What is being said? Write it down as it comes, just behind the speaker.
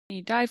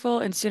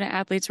Deifel and student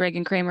athletes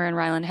Reagan Kramer and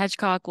Rylan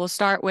Hedgecock. We'll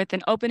start with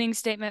an opening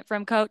statement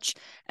from Coach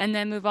and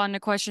then move on to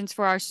questions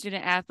for our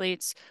student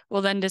athletes.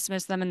 We'll then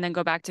dismiss them and then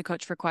go back to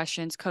Coach for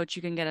questions. Coach,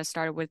 you can get us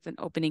started with an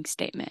opening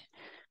statement.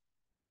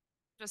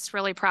 Just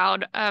really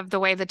proud of the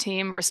way the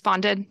team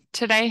responded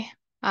today.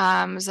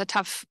 It was a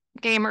tough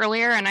game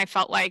earlier, and I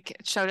felt like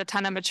it showed a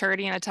ton of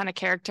maturity and a ton of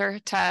character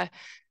to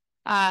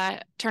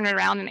turn it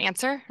around and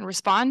answer and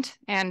respond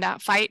and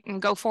fight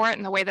and go for it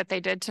in the way that they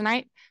did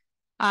tonight.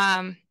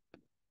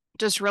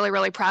 Just really,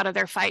 really proud of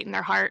their fight and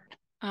their heart.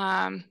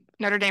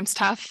 Notre Dame's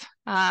tough.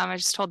 I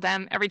just told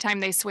them every time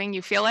they swing,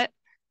 you feel it.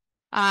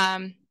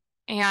 And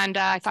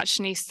I thought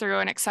Shanice threw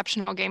an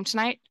exceptional game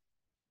tonight.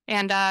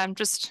 And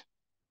just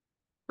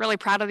really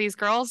proud of these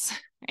girls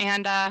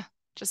and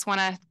just want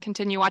to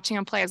continue watching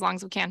them play as long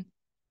as we can.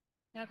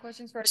 Now,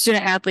 questions for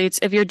student athletes.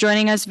 If you're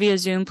joining us via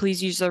Zoom,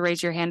 please use the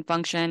raise your hand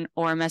function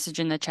or message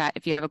in the chat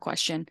if you have a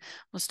question.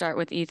 We'll start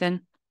with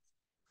Ethan.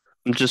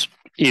 Just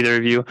either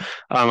of you.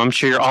 I'm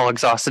sure you're all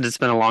exhausted. It's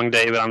been a long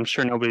day, but I'm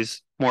sure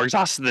nobody's more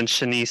exhausted than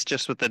Shanice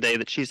just with the day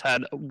that she's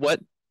had.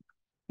 What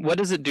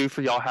does it do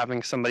for y'all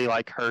having somebody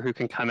like her who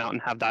can come out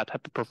and have that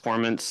type of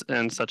performance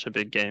in such a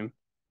big game?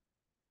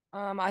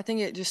 I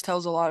think it just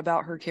tells a lot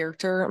about her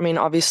character. I mean,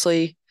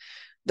 obviously,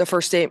 the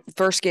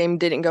first game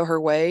didn't go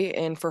her way,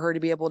 and for her to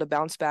be able to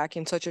bounce back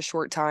in such a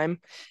short time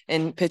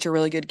and pitch a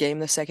really good game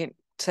the second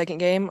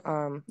game,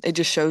 it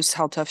just shows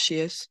how tough she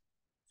is.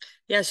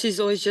 Yeah, she's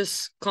always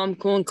just calm,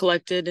 cool, and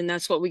collected, and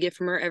that's what we get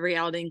from her every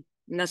outing,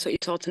 and that's what you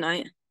saw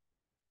tonight.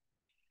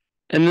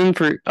 And then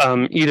for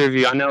either of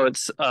you, I know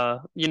it's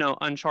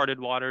uncharted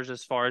waters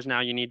as far as now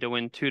you need to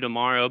win 2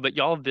 tomorrow, but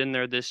y'all have been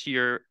there this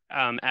year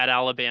at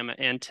Alabama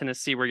and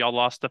Tennessee where y'all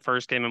lost the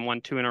first game and won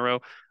 2 in a row.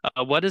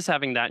 What does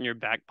having that in your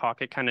back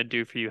pocket kind of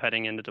do for you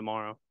heading into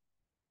tomorrow?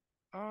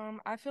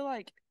 I feel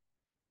like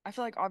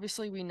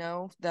obviously we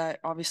know that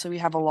obviously we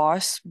have a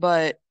loss,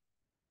 but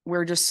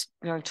we're just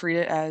going to treat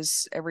it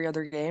as every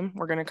other game.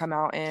 We're going to come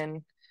out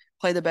and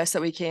play the best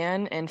that we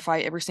can and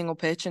fight every single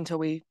pitch until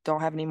we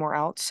don't have any more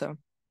outs. So,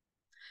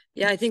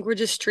 yeah, I think we're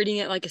just treating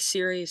it like a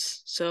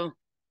series. So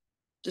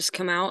just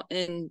come out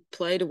and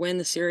play to win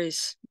the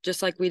series,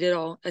 just like we did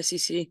all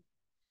SEC.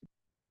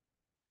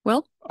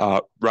 Will?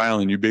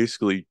 Rylan, you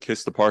basically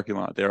kissed the parking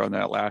lot there on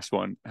that last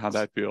one. How'd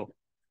that feel?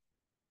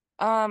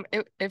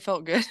 It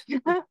felt good.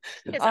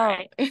 It's all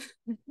right.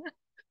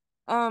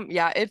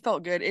 Yeah, it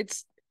felt good.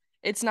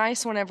 It's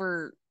nice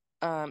whenever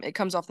it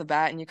comes off the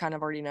bat and you kind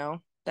of already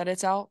know that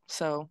it's out.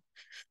 So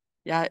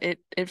yeah,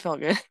 it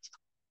felt good.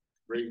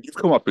 Great. You've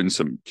come up in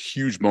some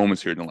huge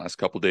moments here in the last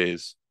couple of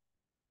days.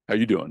 How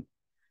you doing?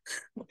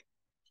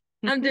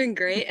 I'm doing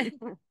great.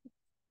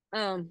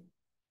 I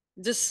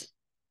just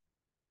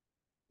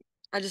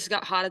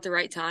got hot at the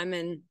right time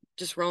and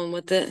just rolling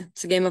with it.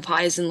 It's a game of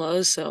highs and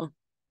lows, so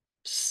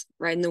just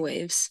riding the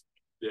waves.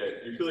 Yeah,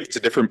 you feel like it's a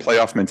different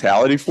playoff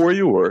mentality for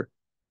you, or?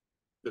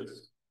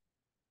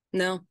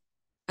 No,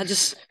 I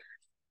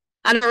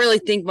don't really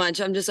think much.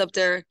 I'm just up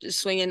there just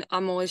swinging.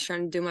 I'm always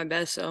trying to do my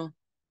best, so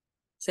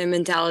same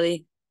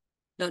mentality.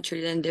 Don't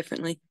treat it any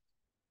differently.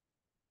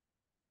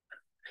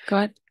 Go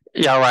ahead.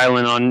 Yeah,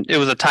 Rylan, it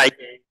was a tight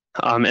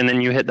game, and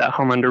then you hit that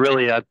home run to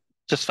really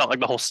just felt like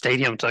the whole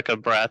stadium took a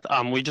breath.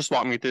 Will you just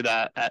walk me through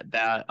that at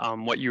bat,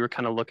 what you were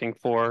kind of looking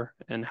for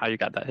and how you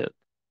got that hit?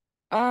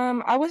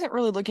 I wasn't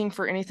really looking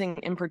for anything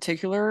in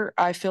particular.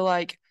 I feel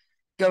like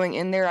going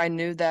in there, I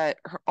knew that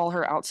all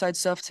her outside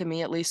stuff to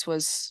me at least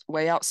was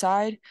way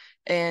outside,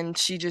 and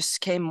she just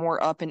came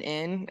more up and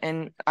in,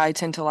 and I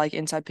tend to like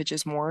inside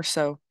pitches more,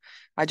 so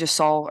I just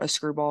saw a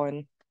screwball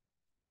and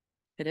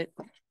hit it.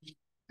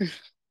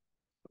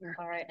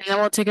 All right. And then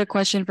we'll take a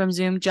question from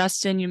Zoom.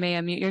 Justin, you may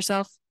unmute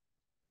yourself.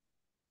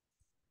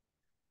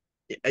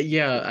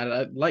 Yeah,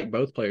 I like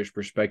both players'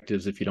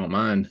 perspectives, if you don't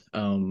mind.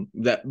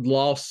 That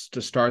loss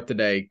to start the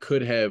day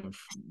could have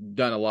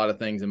done a lot of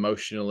things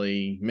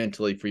emotionally,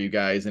 mentally for you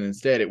guys, and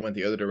instead it went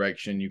the other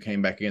direction. You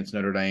came back against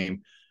Notre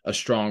Dame, a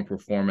strong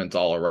performance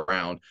all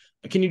around.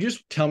 Can you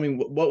just tell me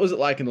what was it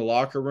like in the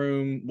locker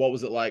room? What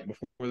was it like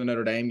before the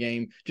Notre Dame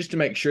game? Just to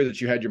make sure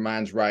that you had your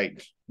minds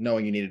right,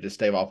 knowing you needed to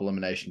stave off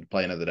elimination to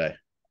play another day.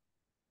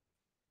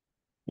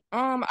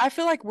 I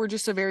feel like we're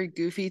just a very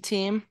goofy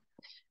team.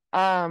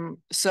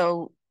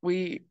 So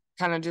we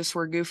kind of just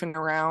were goofing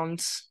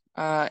around,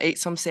 ate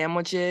some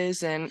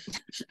sandwiches, and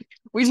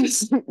we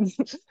just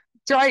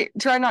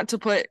try not to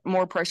put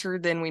more pressure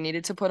than we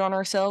needed to put on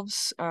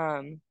ourselves.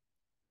 And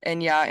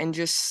yeah, and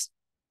just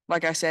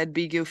like I said,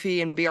 be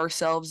goofy and be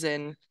ourselves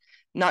and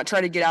not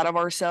try to get out of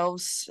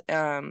ourselves,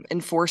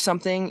 and force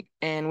something.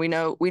 And we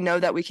know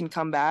that we can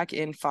come back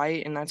and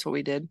fight, and that's what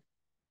we did.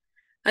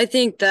 I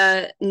think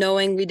that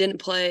knowing we didn't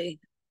play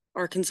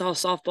Arkansas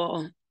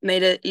softball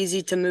made it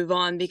easy to move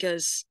on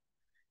because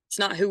it's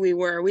not who we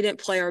were. We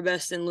didn't play our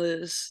best and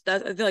lose. I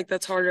feel like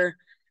that's harder,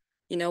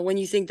 when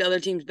you think the other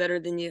team's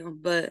better than you.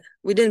 But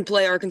we didn't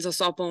play Arkansas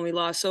softball and we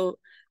lost. So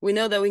we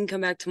know that we can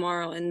come back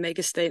tomorrow and make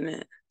a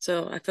statement.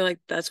 So I feel like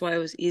that's why it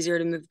was easier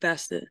to move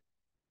past it.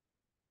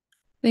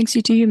 Thanks,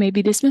 you two. You may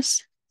be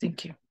dismissed.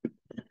 Thank you.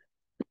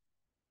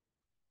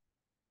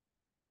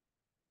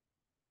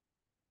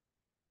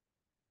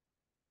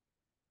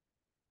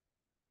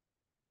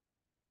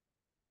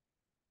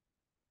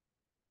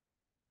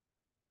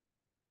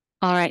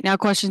 All right, now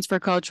questions for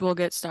Coach. We'll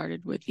get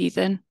started with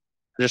Ethan.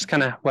 Just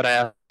kind of what I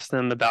asked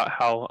them about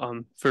how,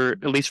 for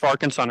at least for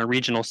Arkansas in a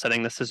regional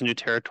setting, this is new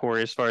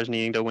territory as far as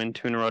needing to win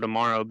 2 in a row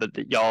tomorrow, but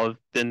that y'all have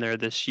been there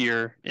this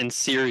year in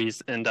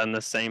series and done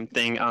the same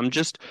thing.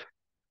 Just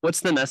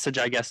what's the message,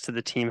 I guess, to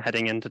the team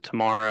heading into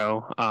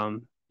tomorrow,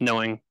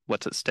 knowing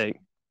what's at stake?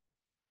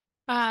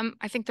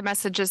 I think the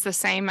message is the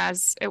same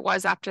as it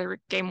was after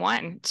game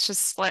 1. It's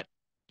just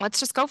let's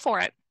just go for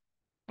it.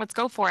 Let's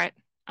go for it.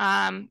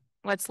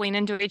 Let's lean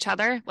into each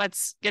other.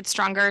 Let's get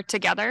stronger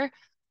together.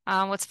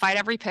 Let's fight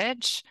every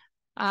pitch,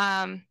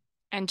 and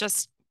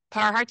just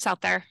put our hearts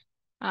out there.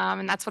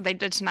 And that's what they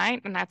did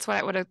tonight, and that's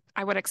what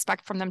I would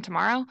expect from them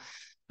tomorrow.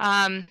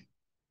 And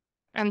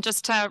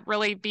just to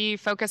really be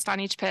focused on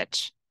each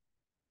pitch.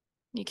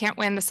 You can't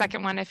win the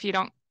second one if you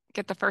don't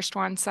get the first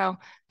one. So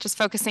just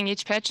focusing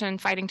each pitch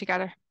and fighting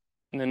together.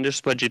 And then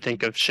just what'd you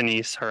think of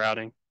Shanice, her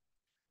outing?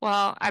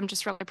 Well, I'm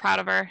just really proud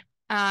of her.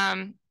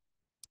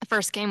 The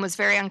first game was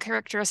very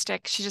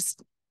uncharacteristic. She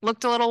just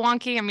looked a little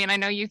wonky. I mean, I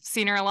know you've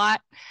seen her a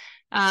lot.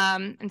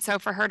 And so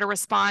for her to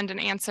respond and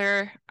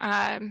answer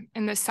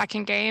in this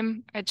second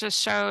game, it just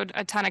showed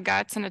a ton of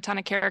guts and a ton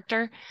of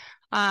character.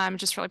 I'm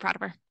just really proud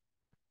of her.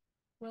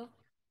 Well,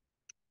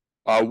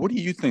 what do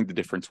you think the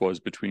difference was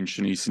between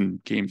Shanice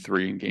in game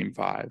 3 and game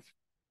 5?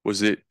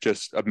 Was it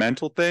just a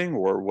mental thing,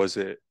 or was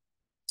it?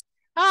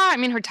 I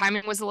mean, her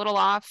timing was a little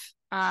off,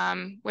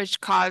 which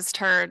caused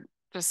her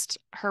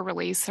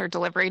release, her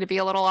delivery to be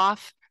a little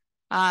off.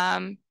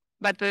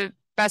 But the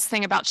best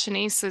thing about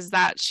Shanice is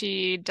that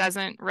she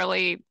doesn't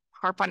really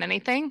harp on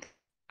anything.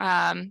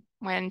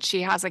 When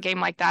she has a game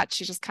like that,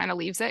 she just kind of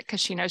leaves it because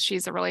she knows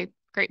she's a really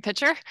great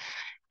pitcher.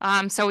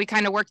 So we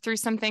kind of worked through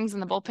some things in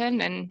the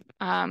bullpen,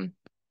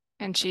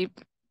 and she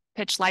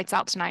pitched lights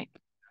out tonight.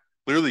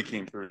 Clearly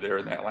came through there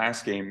in that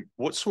last game.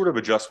 What sort of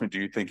adjustment do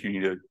you think you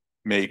need to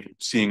make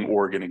seeing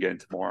Oregon again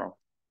tomorrow?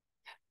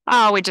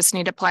 Oh, we just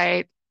need to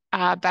play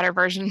a better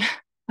version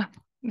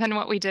than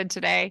what we did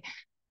today.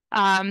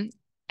 And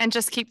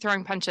just keep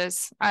throwing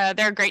punches.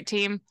 They're a great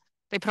team.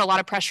 They put a lot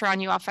of pressure on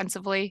you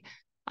offensively.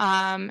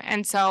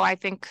 And so I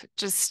think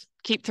just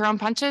keep throwing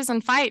punches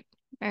and fight,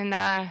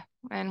 and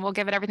we'll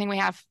give it everything we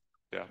have.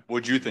 Yeah.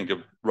 What'd you think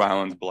of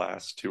Ryland's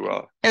blast to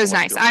it was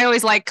nice. I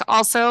always like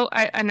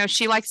I know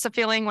she likes the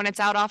feeling when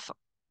it's out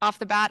off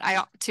the bat.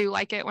 I too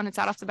like it when it's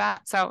out off the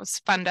bat. So it was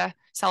fun to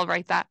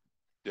celebrate that.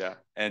 Yeah.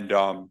 And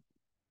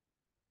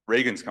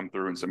Reagan's come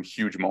through in some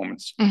huge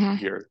moments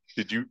here.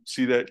 Did you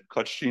see that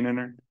clutch gene in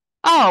her?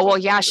 Oh, well,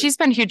 yeah, she's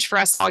been huge for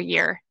us all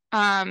year.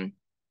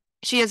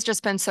 She has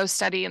just been so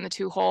steady in the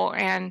 2-hole.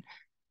 And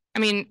I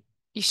mean,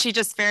 she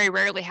just very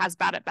rarely has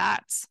bad at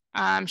bats.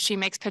 She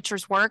makes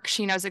pitchers work.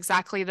 She knows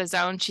exactly the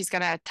zone she's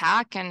going to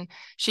attack, and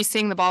she's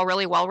seeing the ball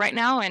really well right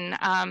now.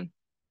 And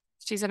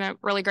she's in a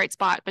really great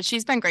spot, but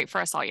she's been great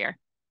for us all year.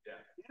 Yeah.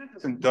 She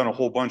hasn't done a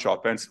whole bunch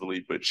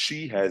offensively, but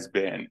she has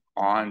been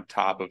on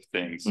top of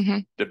things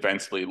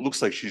defensively. It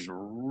looks like she's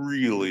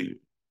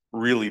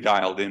really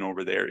dialed in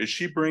over there. Is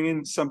she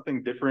bringing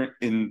something different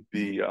in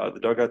the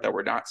dugout that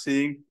we're not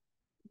seeing?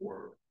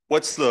 Or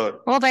what's the?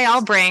 Well, they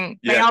all bring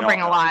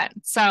a lot.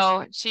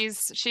 So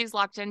she's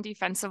locked in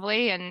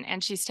defensively,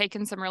 and she's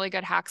taken some really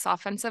good hacks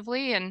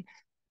offensively, and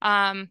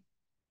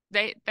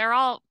they're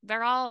all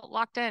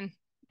locked in,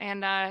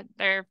 and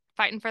they're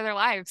fighting for their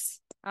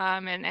lives.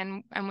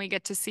 And we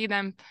get to see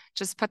them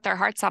just put their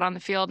hearts out on the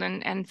field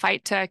and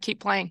fight to keep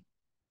playing.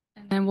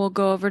 And then we'll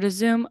go over to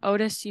Zoom.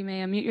 Otis, you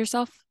may unmute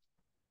yourself.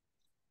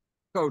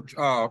 Coach,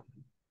 how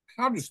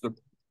does the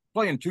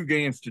playing 2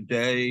 games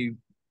today?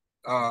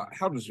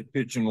 How does the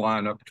pitching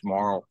line up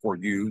tomorrow for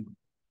you?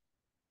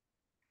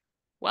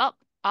 Well,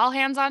 all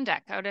hands on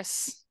deck,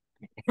 Otis.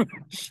 Do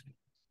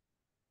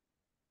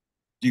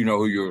you know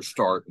who you'll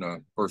start in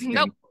the first game?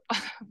 Nope.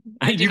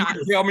 I do not.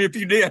 Tell me if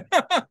you did.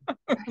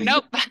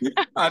 Nope.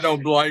 I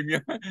don't blame you.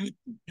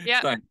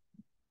 Yeah.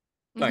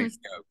 Thanks,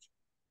 Coach.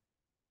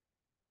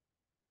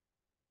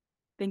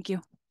 Thank you.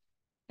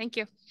 Thank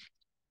you.